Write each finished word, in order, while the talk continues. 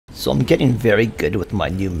So I'm getting very good with my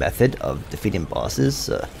new method of defeating bosses.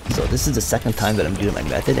 So this is the second time that I'm doing my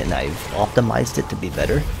method, and I've optimized it to be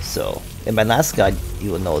better. So in my last guide,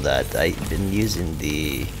 you will know that I've been using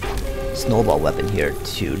the snowball weapon here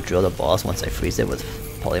to drill the boss once I freeze it with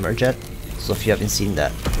polymer jet. So if you haven't seen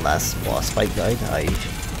that last boss fight guide, I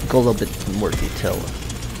go a little bit more detail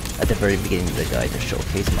at the very beginning of the guide to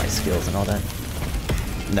showcase my skills and all that.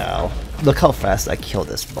 Now, look how fast I kill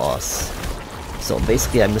this boss. So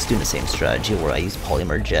basically I'm just doing the same strategy where I use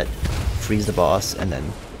polymer jet, freeze the boss, and then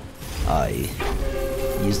I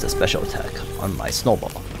use the special attack on my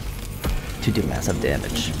snowball to do massive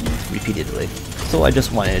damage repeatedly. So I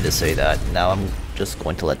just wanted to say that. Now I'm just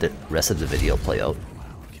going to let the rest of the video play out.